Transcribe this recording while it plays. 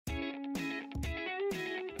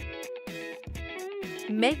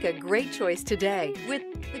Make a great choice today with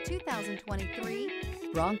the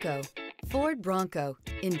 2023 Bronco. Ford Bronco.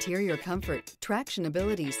 Interior comfort, traction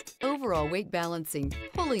abilities, overall weight balancing,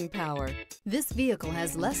 pulling power. This vehicle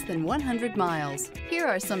has less than 100 miles. Here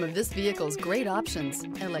are some of this vehicle's great options: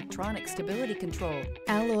 electronic stability control,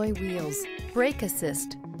 alloy wheels, brake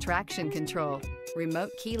assist, traction control,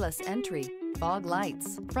 remote keyless entry, fog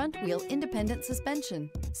lights, front wheel independent suspension,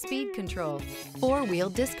 speed control, four-wheel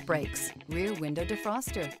disc brakes, rear window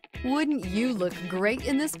defroster. Wouldn't you look great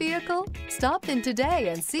in this vehicle? Stop in today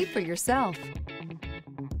and see for yourself.